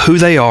embarrassed of who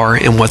they are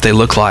and what they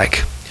look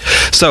like.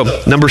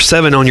 So, number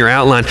 7 on your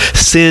outline,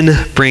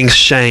 sin brings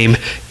shame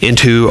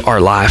into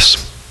our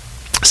lives.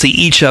 See,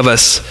 each of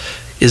us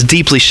is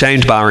deeply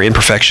shamed by our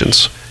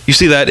imperfections. You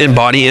see that in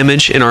body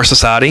image in our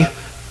society.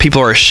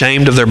 People are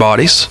ashamed of their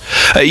bodies.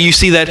 You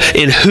see that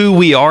in who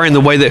we are, in the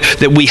way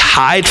that we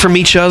hide from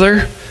each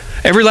other.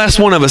 Every last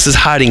one of us is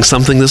hiding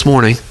something this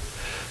morning.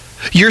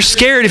 You're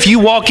scared if you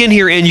walk in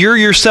here and you're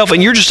yourself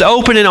and you're just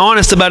open and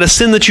honest about a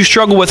sin that you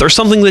struggle with or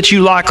something that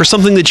you like or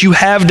something that you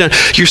have done.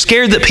 You're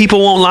scared that people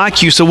won't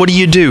like you, so what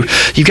do?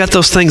 You've got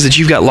those things that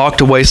you've got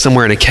locked away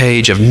somewhere in a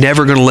cage of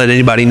never going to let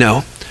anybody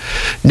know.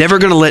 Never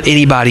going to let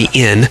anybody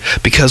in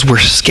because we're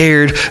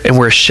scared and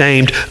we're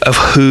ashamed of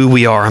who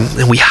we are,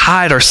 and we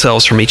hide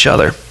ourselves from each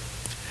other.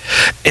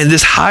 And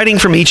this hiding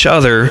from each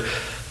other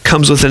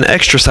comes with an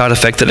extra side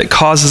effect that it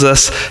causes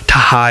us to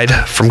hide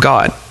from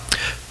God.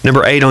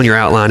 Number 8 on your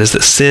outline is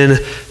that sin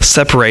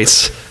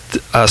separates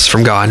us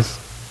from God.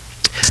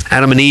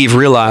 Adam and Eve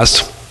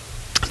realized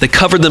they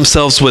covered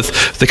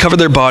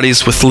their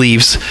bodies with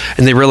leaves,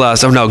 and they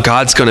realized, oh no,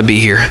 God's going to be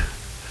here.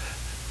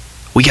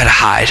 We got to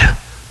hide.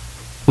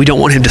 We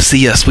don't want him to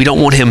see us. We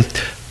don't want him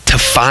to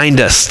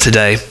find us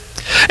today.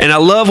 And I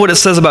love what it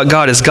says about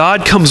God is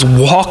God comes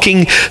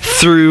walking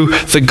through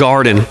the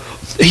garden.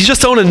 He's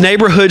just on a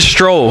neighborhood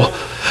stroll.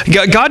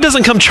 God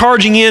doesn't come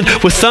charging in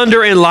with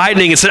thunder and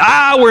lightning and say,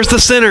 where's the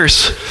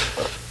sinners?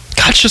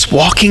 God's just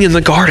walking in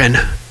the garden.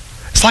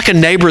 It's like a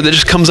neighbor that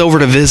just comes over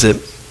to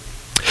visit.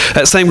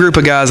 That same group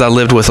of guys I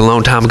lived with a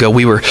long time ago,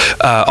 we were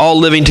all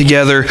living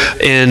together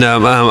in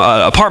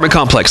an apartment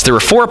complex. There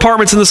were 4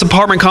 apartments in this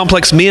apartment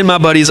complex. Me and my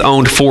buddies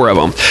owned 4 of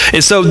them.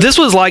 And so this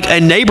was like a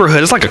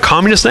neighborhood. It's like a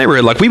communist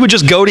neighborhood. Like we would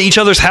just go to each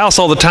other's house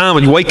all the time,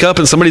 and you wake up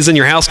and somebody's in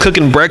your house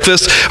cooking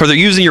breakfast, or they're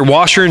using your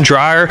washer and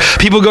dryer.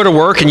 People go to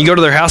work and you go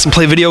to their house and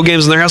play video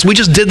games in their house. We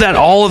just did that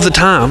all of the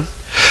time.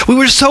 We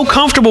were so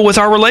comfortable with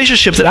our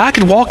relationship that I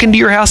could walk into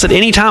your house at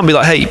any time and be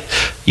like, hey,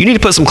 you need to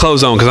put some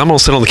clothes on because I'm going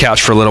to sit on the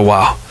couch for a little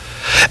while.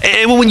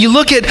 And when you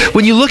look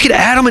at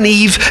Adam and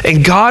Eve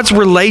and God's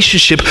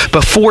relationship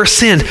before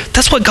sin,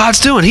 that's what God's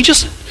doing. He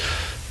just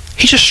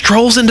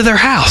strolls into their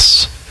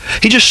house.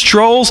 He just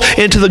strolls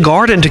into the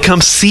garden to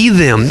come see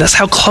them. That's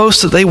how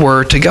close that they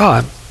were to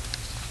God.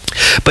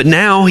 But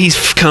now he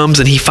comes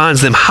and he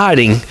finds them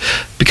hiding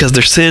because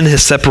their sin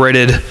has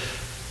separated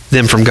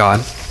them from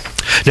God.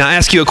 Now I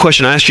ask you a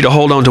question. I ask you to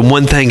hold on to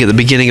one thing at the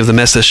beginning of the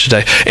message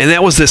today. And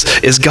that was this,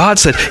 is God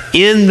said,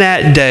 in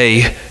that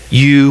day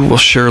you will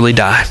surely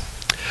die.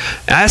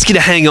 I ask you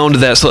to hang on to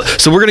that. So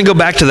we're going to go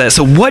back to that.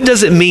 So what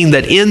does it mean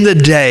that in the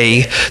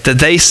day that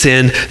they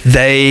sin,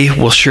 they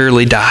will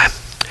surely die?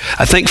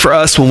 I think for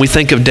us, when we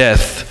think of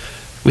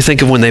death, we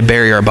think of when they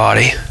bury our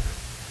body.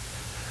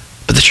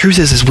 But the truth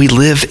is we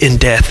live in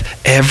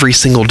death every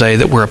single day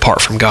that we're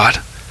apart from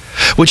God.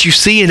 What you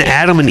see in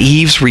Adam and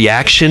Eve's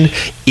reaction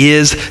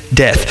is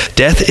death.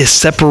 Death is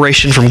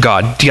separation from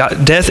God.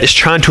 Death is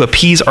trying to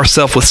appease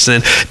ourselves with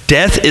sin.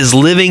 Death is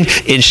living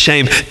in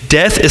shame.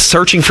 Death is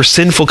searching for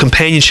sinful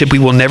companionship we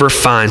will never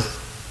find.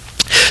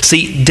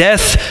 See,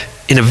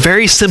 death, in a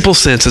very simple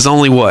sense, is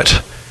only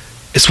what?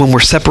 It's when we're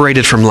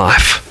separated from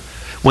life.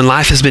 When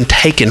life has been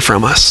taken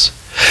from us.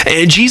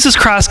 And Jesus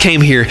Christ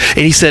came here and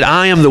he said,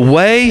 I am the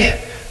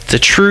way, the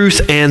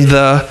truth, and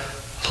the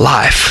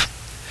life.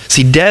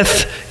 See,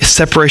 death is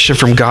separation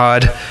from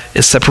God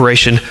and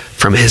separation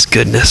from his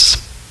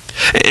goodness.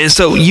 And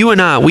so you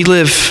and I, we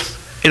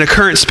live in a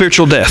current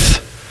spiritual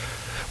death.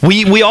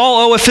 We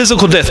all owe a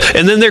physical death,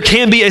 and then there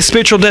can be a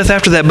spiritual death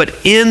after that. But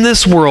in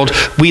this world,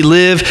 we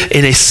live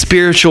in a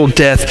spiritual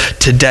death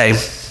today.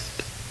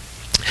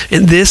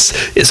 And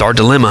this is our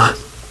dilemma.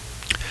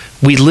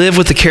 We live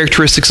with the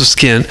characteristics of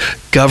sin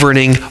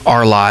governing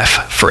our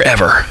life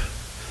forever.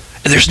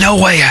 And there's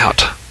no way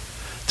out.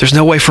 There's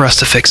no way for us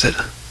to fix it.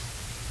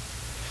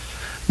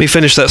 Let me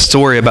finish that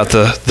story about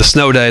the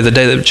snow day, the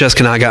day that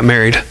Jessica and I got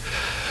married.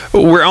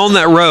 We're on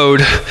that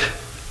road,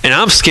 and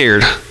I'm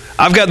scared.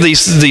 I've got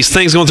these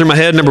things going through my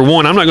head. Number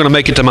one, I'm not going to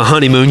make it to my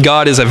honeymoon.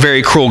 God is a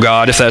very cruel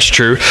God, if that's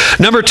true.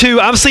 Number two,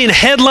 I'm seeing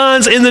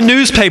headlines in the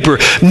newspaper.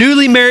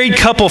 Newly married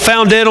couple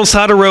found dead on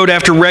side of road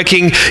after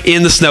wrecking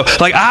in the snow.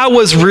 Like, I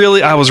was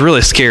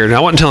really scared. And I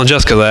wasn't telling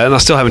Jessica that, and I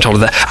still haven't told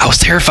her that. I was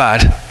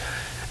terrified.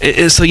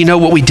 And so you know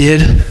what we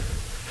did?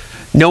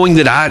 Knowing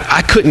that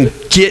I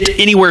couldn't get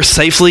anywhere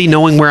safely,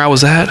 knowing where I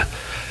was at,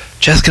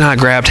 Jessica and I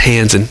grabbed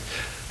hands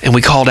and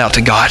we called out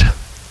to God.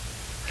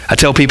 I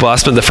tell people I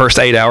spent the first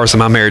 8 hours of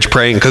my marriage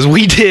praying, because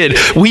we did.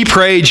 We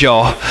prayed,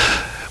 y'all.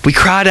 We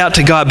cried out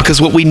to God because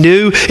what we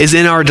knew is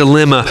in our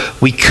dilemma,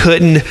 we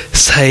couldn't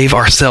save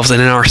ourselves.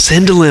 And in our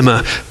sin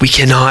dilemma, we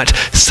cannot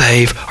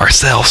save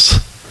ourselves.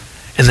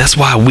 And that's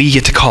why we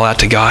get to call out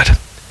to God.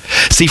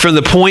 See, from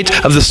the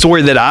point of the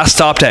story that I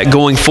stopped at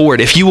going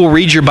forward, if you will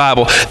read your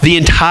Bible, the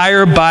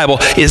entire Bible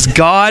is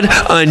God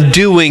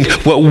undoing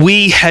what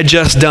we had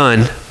just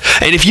done.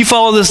 And if you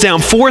follow this down,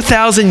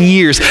 4,000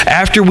 years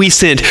after we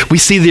sinned, we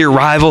see the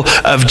arrival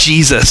of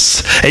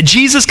Jesus. And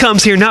Jesus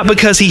comes here not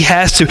because he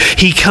has to.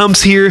 He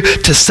comes here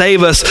to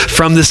save us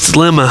from this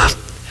dilemma.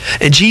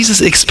 And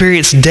Jesus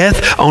experienced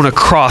death on a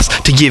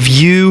cross to give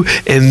you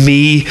and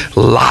me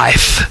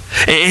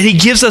life. And he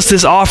gives us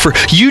this offer.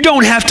 You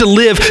don't have to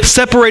live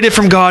separated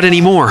from God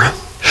anymore.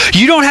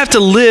 You don't have to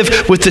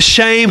live with the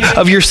shame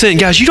of your sin.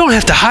 Guys, you don't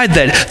have to hide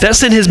that. That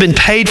sin has been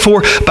paid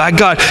for by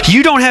God.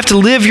 You don't have to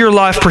live your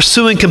life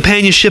pursuing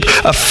companionship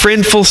of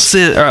sinful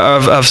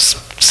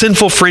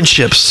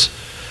friendships.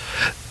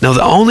 No,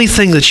 the only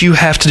thing that you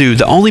have to do,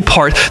 the only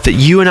part that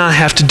you and I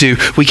have to do,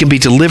 we can be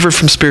delivered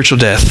from spiritual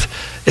death,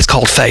 is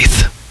called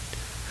faith.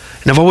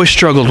 And I've always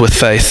struggled with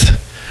faith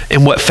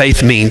and what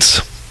faith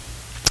means.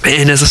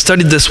 And as I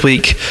studied this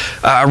week,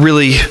 I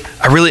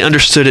really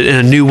understood it in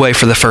a new way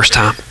for the first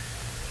time.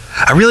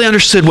 I really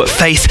understood what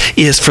faith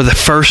is for the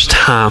first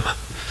time.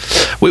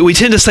 We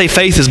tend to say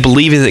faith is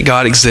believing that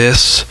God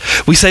exists.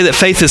 We say that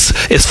faith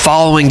is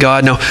following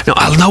God. No,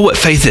 I know what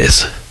faith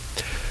is.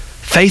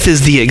 Faith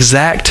is the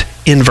exact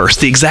inverse,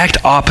 the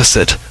exact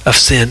opposite of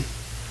sin.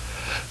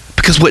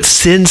 Because what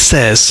sin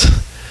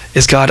says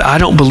is, God, I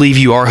don't believe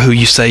you are who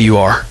you say you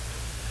are.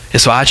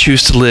 And so I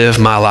choose to live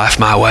my life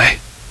my way.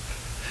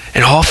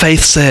 And all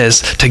faith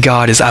says to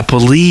God is, I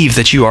believe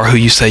that you are who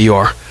you say you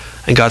are.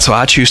 And God, so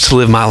I choose to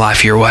live my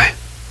life your way.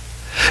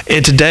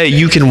 And today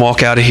you can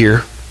walk out of here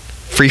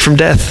free from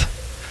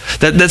death.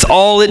 That's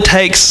all it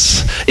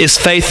takes is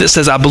faith that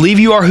says, I believe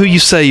you are who you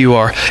say you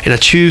are, and I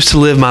choose to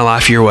live my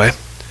life your way.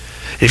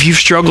 And if you've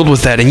struggled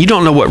with that and you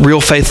don't know what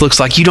real faith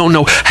looks like, you don't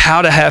know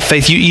how to have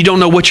faith, you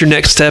don't know what your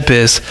next step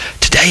is,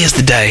 today is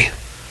the day.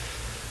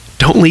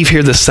 Don't leave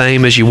here the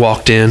same as you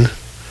walked in.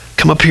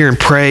 Come up here and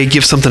pray,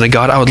 give something to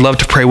God. I would love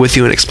to pray with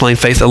you and explain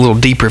faith a little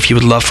deeper if you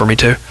would love for me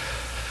to.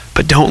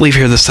 But don't leave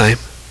here the same.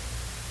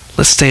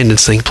 Let's stand and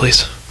sing,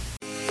 please.